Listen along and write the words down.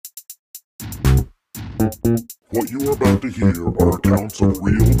What you are about to hear are accounts of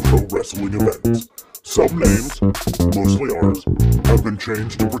real pro wrestling events. Some names, mostly ours, have been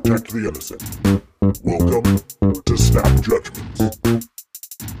changed to protect the innocent. Welcome to Snap Judgments.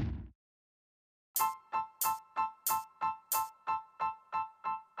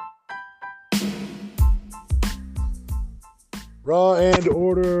 Raw and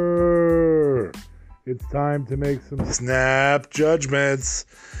Order. It's time to make some snap judgments.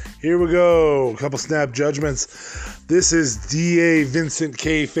 Here we go. A couple snap judgments. This is D.A. Vincent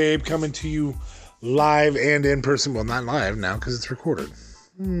Kayfabe coming to you live and in person. Well, not live now because it's recorded.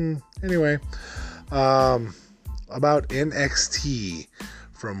 Anyway, about NXT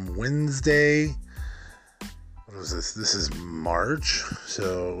from Wednesday. What was this? This is March.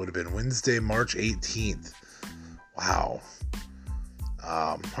 So it would have been Wednesday, March 18th. Wow.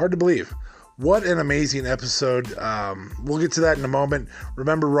 Hard to believe. What an amazing episode. We'll get to that in a moment.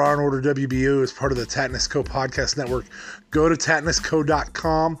 Remember, Raw and Order WBU is part of the Tatnus Co. podcast network. Go to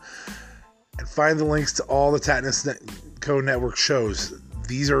tatnusco.com and find the links to all the Tatnus Co. network shows.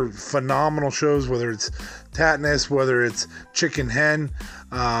 These are phenomenal shows, whether it's Tatnus, whether it's Chicken Hen.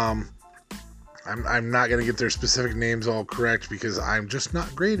 I'm not going to get their specific names all correct because I'm just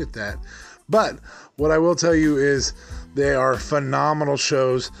not great at that. But what I will tell you is they are phenomenal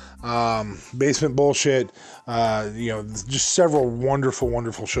shows. Basement Bullshit, just several wonderful,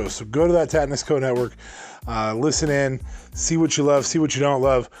 wonderful shows. So go to that Tatnus Co. network, listen in, see what you love, see what you don't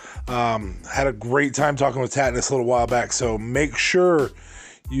love. Had a great time talking with Tatnus a little while back, so make sure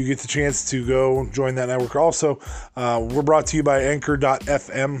you get the chance to go join that network. Also, we're brought to you by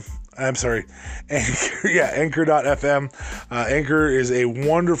Anchor.fm. I'm sorry, Anchor.fm. Anchor is a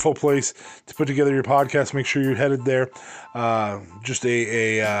wonderful place to put together your podcast. Make sure you're headed there. If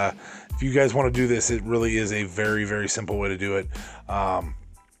you guys want to do this, it really is a very, very simple way to do it.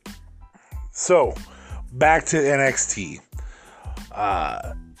 So, back to NXT.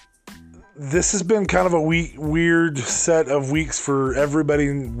 This has been kind of a weird set of weeks for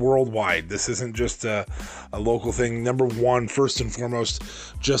everybody worldwide. This isn't just a local thing. Number one, first and foremost,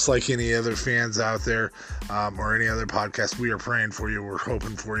 just like any other fans out there or any other podcast, we are praying for you. We're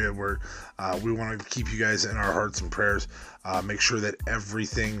hoping for you. We want to keep you guys in our hearts and prayers. Make sure that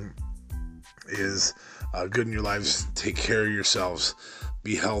everything is good in your lives. Take care of yourselves.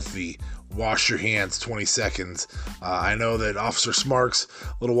 Be healthy. Wash your hands 20 seconds. I know that Officer Smarks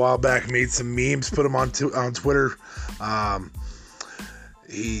a little while back made some memes, put them on Twitter.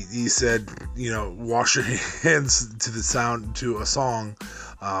 He said, wash your hands to a song.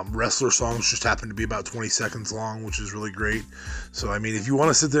 Wrestler songs just happen to be about 20 seconds long, which is really great. So, if you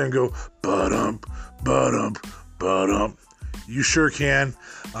want to sit there and go, ba-dump, ba-dump, ba-dump, you sure can.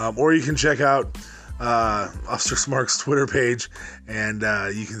 Or you can check out Officer Smarks' Twitter page, and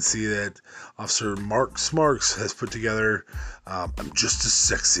you can see that Officer Mark Smarks has put together I'm Just a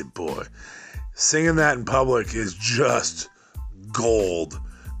Sexy Boy. Singing that in public is just gold,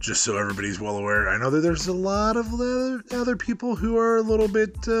 just so everybody's well aware. I know that there's a lot of other people who are a little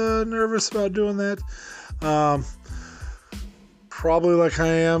bit nervous about doing that. Probably like I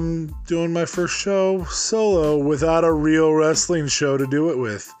am doing my first show solo without a real wrestling show to do it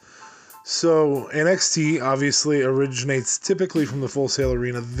with. So NXT obviously originates typically from the Full Sail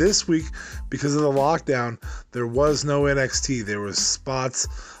Arena. This week, because of the lockdown, there was no NXT. There was spots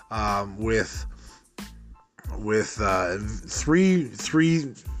with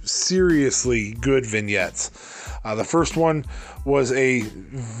three seriously good vignettes. The first one was a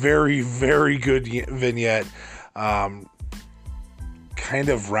very, very good vignette, kind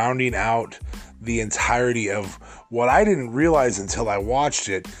of rounding out the entirety of what I didn't realize until I watched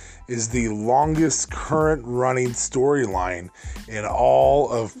it is the longest current running storyline in all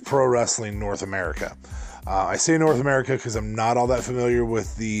of pro wrestling North America. I say North America because I'm not all that familiar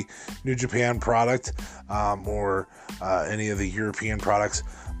with the New Japan product or any of the European products,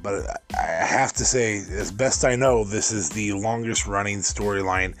 but I have to say, as best I know, this is the longest running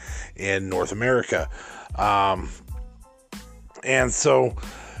storyline in North America. And so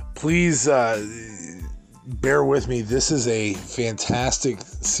please bear with me. This is a fantastic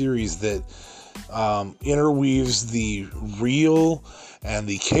series that interweaves the real and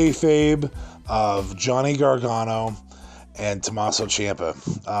the kayfabe of Johnny Gargano and Tommaso Ciampa.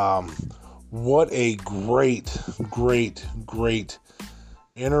 What a great, great, great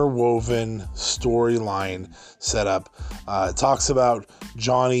interwoven storyline setup. It talks about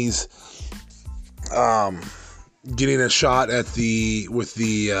Johnny's getting a shot at with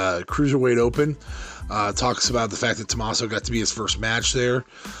the Cruiserweight Open. Talks about the fact that Tommaso got to be his first match there.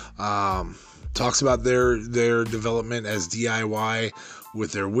 Talks about their development as DIY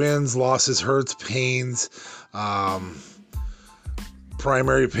with their wins, losses, hurts, pains.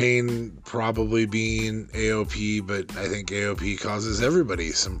 Primary pain probably being AOP, but I think AOP causes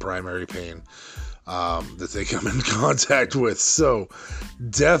everybody some primary pain that they come in contact with. So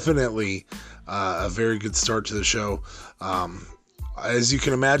definitely a very good start to the show. As you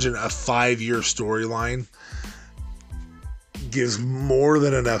can imagine, a 5-year storyline gives more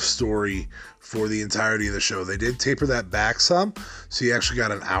than enough story for the entirety of the show. They did taper that back some, so you actually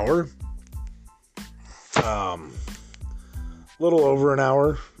got an hour. Little over an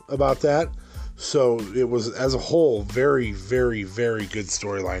hour about that. So it was, as a whole, very, very, very good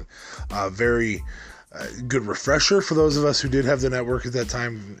storyline. Very good refresher for those of us who did have the network at that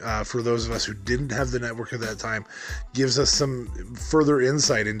time. For those of us who didn't have the network at that time, gives us some further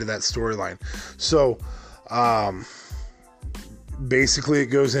insight into that storyline. So basically it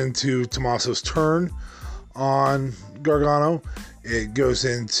goes into Tommaso's turn on Gargano. It goes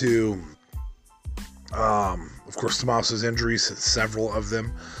into of course, Tommaso's injuries, several of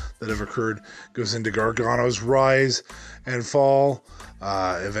them that have occurred, goes into Gargano's rise and fall,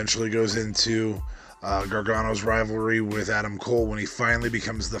 eventually goes into Gargano's rivalry with Adam Cole when he finally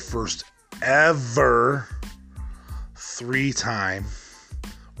becomes the first ever 3-time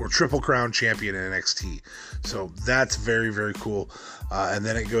or Triple Crown champion in NXT. So that's very, very cool. And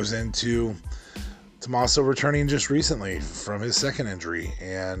then it goes into Tommaso returning just recently from his second injury,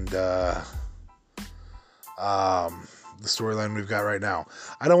 and the storyline we've got right now.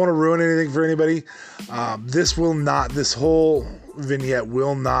 I don't want to ruin anything for anybody. This whole vignette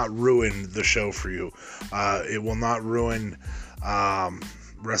will not ruin the show for you. It will not ruin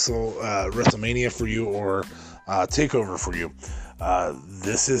WrestleMania for you or TakeOver for you.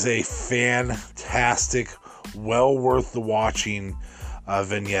 This is a fantastic, well worth the watching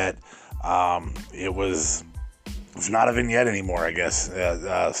vignette. It's not a vignette anymore, I guess.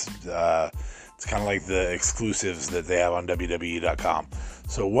 It's kind of like the exclusives that they have on WWE.com.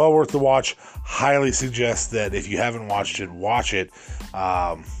 So well worth the watch. Highly suggest that if you haven't watched it, watch it.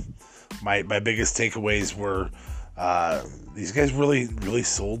 My biggest takeaways were these guys really, really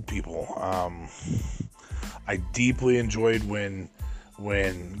sold people. I deeply enjoyed when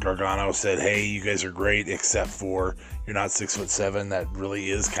Gargano said, "Hey, you guys are great, except for you're not 6'7". That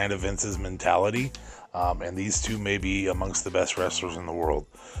really is kind of Vince's mentality. And these two may be amongst the best wrestlers in the world.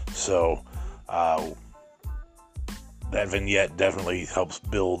 So that vignette definitely helps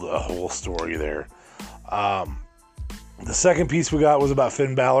build a whole story there. The second piece we got was about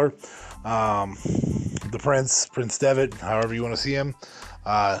Finn Balor. The Prince Devitt, however you want to see him,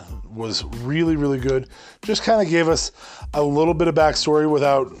 was really, really good. Just kind of gave us a little bit of backstory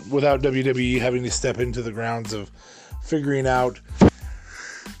without WWE having to step into the grounds of figuring out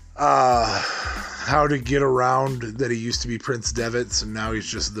how to get around that he used to be Prince Devitt, so now he's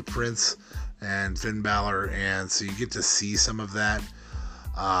just the Prince and Finn Balor, and so you get to see some of that.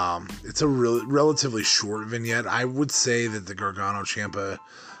 It's a relatively short vignette. I would say that the Gargano Ciampa,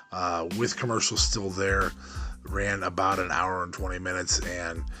 with commercials still there, ran about an hour and 20 minutes,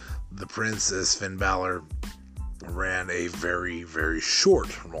 and the Prince as Finn Balor ran a very, very short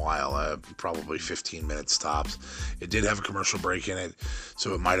while, probably 15 minutes tops. It did have a commercial break in it,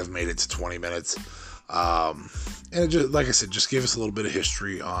 so it might have made it to 20 minutes. And it just, like I said, just gave us a little bit of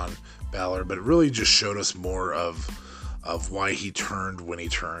history on Balor, but it really just showed us more of why he turned when he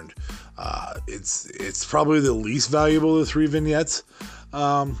turned. It's probably the least valuable of the 3 vignettes,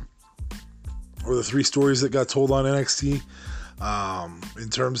 or the 3 stories that got told on NXT, in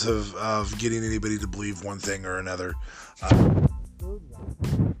terms of getting anybody to believe one thing or another.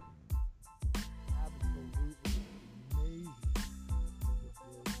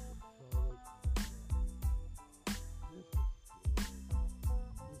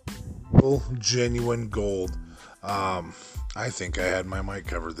 Genuine gold. I think I had my mic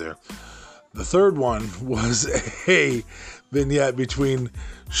covered there. The third one was a vignette between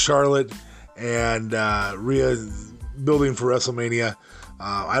Charlotte and Rhea building for WrestleMania.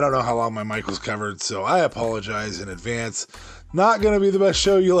 I don't know how long my mic was covered, so I apologize in advance. Not going to be the best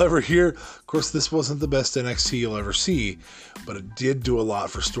show you'll ever hear. Of course, this wasn't the best NXT you'll ever see, but it did do a lot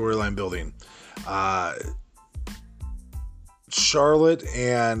for storyline building. Charlotte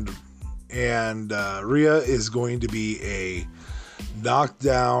and Rhea is going to be a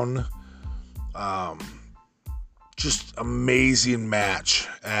knockdown, just amazing match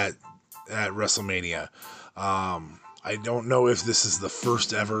at WrestleMania. I don't know if this is the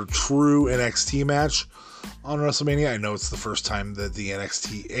first ever true NXT match on WrestleMania. I know it's the first time that the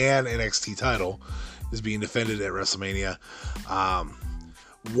NXT title is being defended at WrestleMania.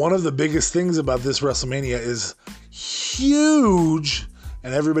 One of the biggest things about this WrestleMania is huge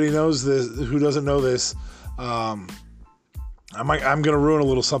and everybody knows this. Who doesn't know this? I'm going to ruin a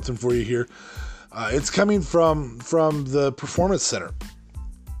little something for you here. It's coming from the Performance Center,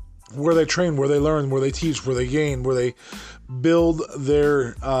 where they train, where they learn, where they teach, where they gain, where they build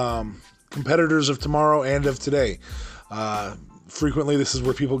their competitors of tomorrow and of today. Frequently, this is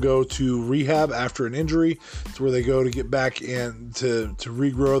where people go to rehab after an injury. It's where they go to get back in to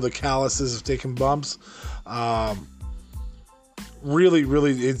regrow the calluses of taking bumps. Really,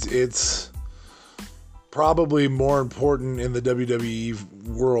 it's probably more important in the WWE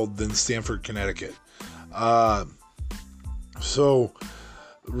world than Stamford, Connecticut. So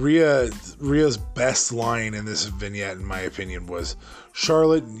Rhea's best line in this vignette, in my opinion, was,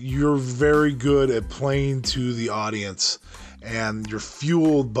 "Charlotte, you're very good at playing to the audience, and you're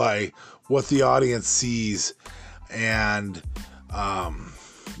fueled by what the audience sees, and that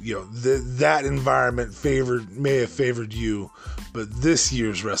environment may have favored you, but this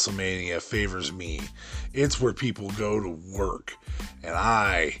year's WrestleMania favors me. It's where people go to work, and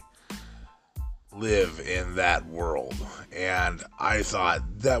I live in that world." And I thought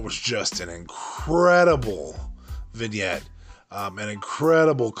that was just an incredible vignette, an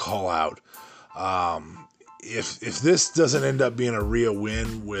incredible call out. If this doesn't end up being a Rhea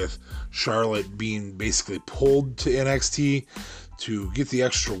win, with Charlotte being basically pulled to NXT to get the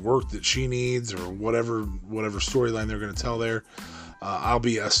extra work that she needs, or whatever storyline they're going to tell there, I'll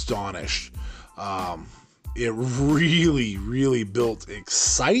be astonished. It really, really built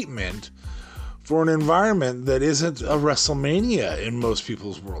excitement for an environment that isn't a WrestleMania in most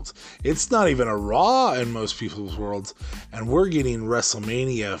people's worlds. It's not even a Raw in most people's worlds, and we're getting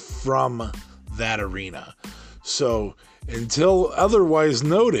WrestleMania from that arena. So until otherwise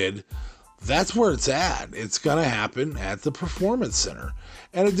noted, that's where it's at. It's going to happen at the Performance Center.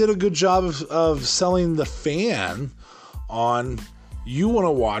 And it did a good job of selling the fan on, you want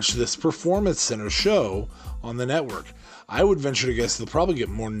to watch this Performance Center show on the network. I would venture to guess they'll probably get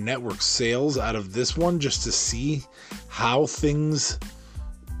more network sales out of this one, just to see how things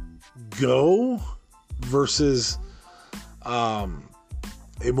go, versus a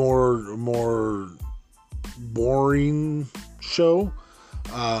more boring show.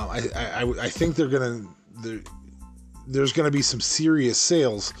 I think there's gonna be some serious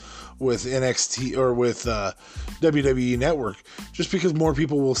sales with NXT or with WWE Network, just because more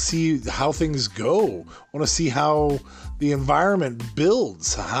people will see how things go, want to see how the environment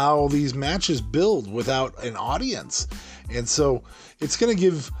builds, how these matches build without an audience. And so it's going to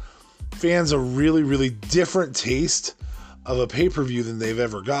give fans a really, really different taste of a pay-per-view than they've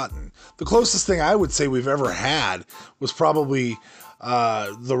ever gotten. The closest thing I would say we've ever had was probably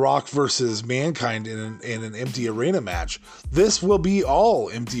The Rock versus Mankind in an empty arena match. This will be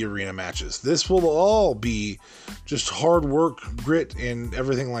all empty arena matches. This will all be just hard work, grit, and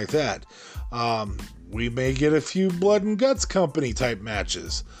everything like that. We may get a few Blood and Guts Company type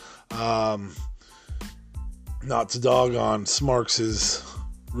matches. Not to dog on Smarks'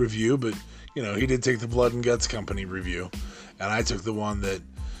 review, but he did take the Blood and Guts Company review, and I took the one that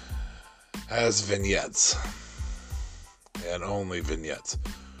has vignettes. And only vignettes.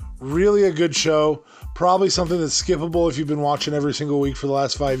 Really a good show. Probably something that's skippable if you've been watching every single week for the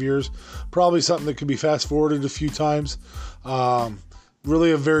last 5 years. Probably something that could be fast forwarded a few times.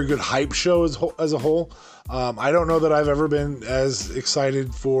 Really a very good hype show as a whole. I don't know that I've ever been as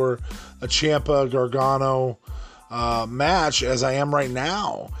excited for a Ciampa Gargano match as I am right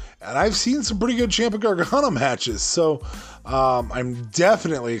now. And I've seen some pretty good Ciampa Gargano matches. So I'm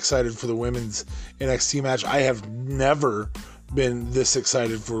definitely excited for the women's NXT match. I have never been this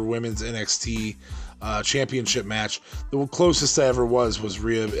excited for women's NXT championship match. The closest I ever was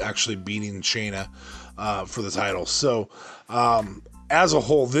Rhea actually beating Shayna for the title. So as a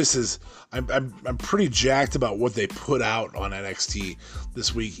whole, I'm pretty jacked about what they put out on NXT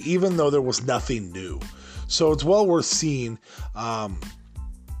this week, even though there was nothing new. So it's well worth seeing.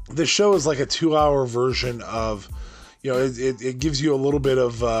 This show is like a 2-hour version of, it gives you a little bit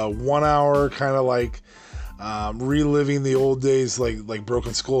of 1 hour, kind of like reliving the old days, like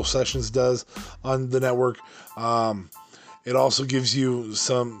Broken Skull Sessions does on the network. It also gives you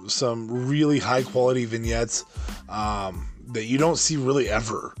some really high quality vignettes that you don't see really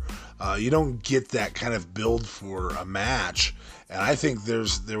ever. You don't get that kind of build for a match, and I think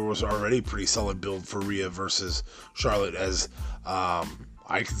there was already pretty solid build for Rhea versus Charlotte, as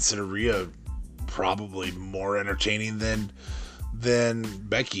I consider Rhea probably more entertaining than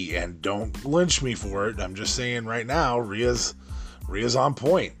Becky, and don't lynch me for it. I'm just saying right now, Rhea's on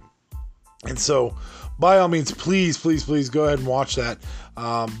point. And so by all means, please go ahead and watch that.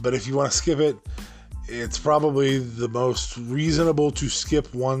 But if you want to skip it, it's probably the most reasonable to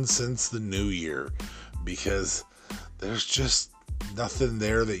skip one since the new year, because there's just nothing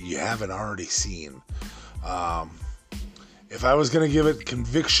there that you haven't already seen. If I was going to give it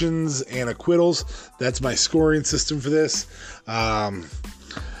convictions and acquittals, that's my scoring system for this. I'd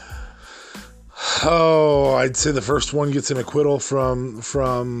say the first one gets an acquittal from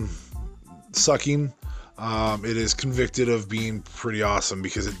sucking. It is convicted of being pretty awesome,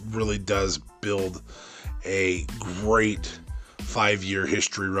 because it really does build a great 5-year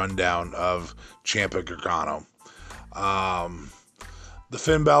history rundown of Ciampa Gargano. The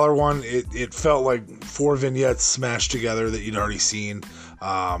Finn Balor one, it felt like 4 vignettes smashed together that you'd already seen.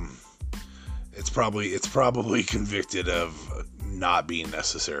 It's probably convicted of not being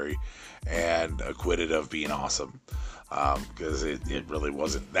necessary and acquitted of being awesome, because it really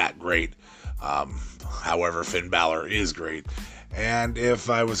wasn't that great. However, Finn Balor is great. And if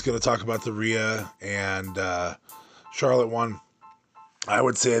I was going to talk about the Rhea and Charlotte one, I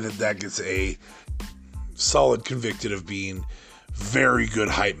would say that gets a solid convicted of being very good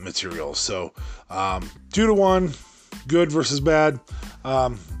hype material. So 2-1, good versus bad.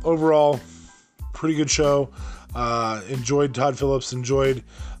 Overall, pretty good show. Enjoyed Todd Phillips, enjoyed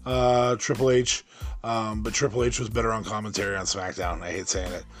Triple H, but Triple H was better on commentary on SmackDown. I hate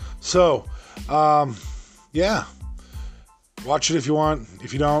saying it. So yeah, watch it if you want.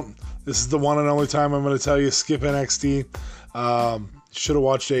 If you don't, this is the one and only time I'm going to tell you, skip NXT. Should have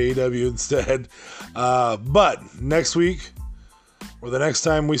watched AEW instead. But next week, or the next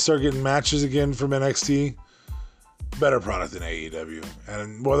time we start getting matches again from NXT, better product than AEW.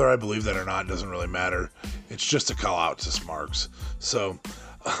 And whether I believe that or not doesn't really matter. It's just a call out to Smarks. So,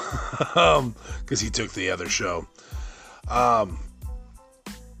 because he took the other show.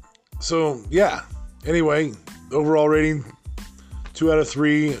 So, yeah. Anyway, overall rating, 2 out of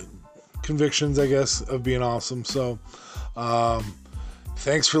 3 convictions, I guess, of being awesome. So,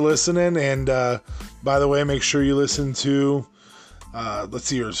 thanks for listening. And, by the way, make sure you listen to, let's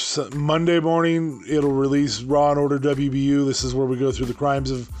see here, Monday morning, it'll release Raw and Order WBU. This is where we go through the crimes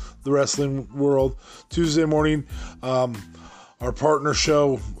of the wrestling world. Tuesday morning, our partner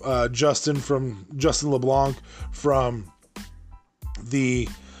show, Justin LeBlanc from the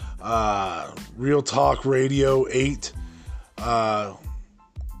Real Talk Radio 8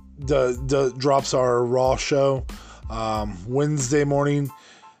 drops our Raw show. Wednesday morning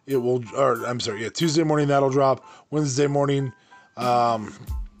Tuesday morning that'll drop. Wednesday morning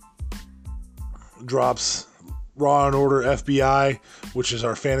drops Raw and Order FBI, which is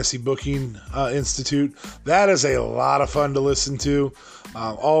our fantasy booking institute. That is a lot of fun to listen to.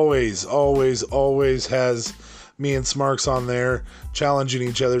 Always has me and Smarks on there challenging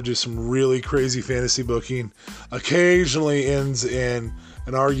each other to do some really crazy fantasy booking. Occasionally ends in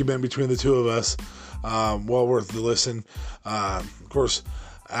an argument between the two of us. Well worth the listen. Of course,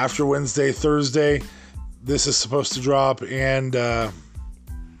 after Wednesday, Thursday, this is supposed to drop, and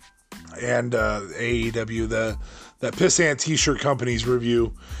AEW, that Pissant T-shirt company's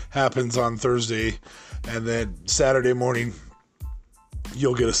review happens on Thursday, and then Saturday morning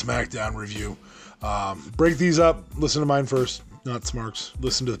you'll get a SmackDown review. Break these up. Listen to mine first, not Smarks.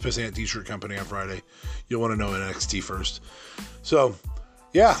 Listen to the Pissant T-shirt company on Friday. You'll want to know NXT first. So,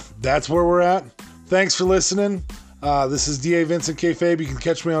 yeah, that's where we're at. Thanks for listening. This is D.A. Vincent Kayfabe. You can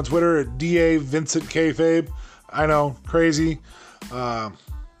catch me on Twitter at D.A. Vincent Kayfabe. I know, crazy.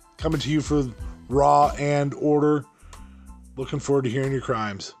 Coming to you for Raw and Order. Looking forward to hearing your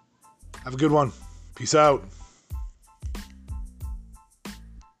crimes. Have a good one. Peace out.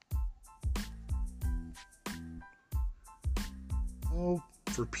 Oh,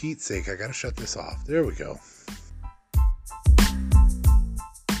 for Pete's sake, I gotta shut this off. There we go.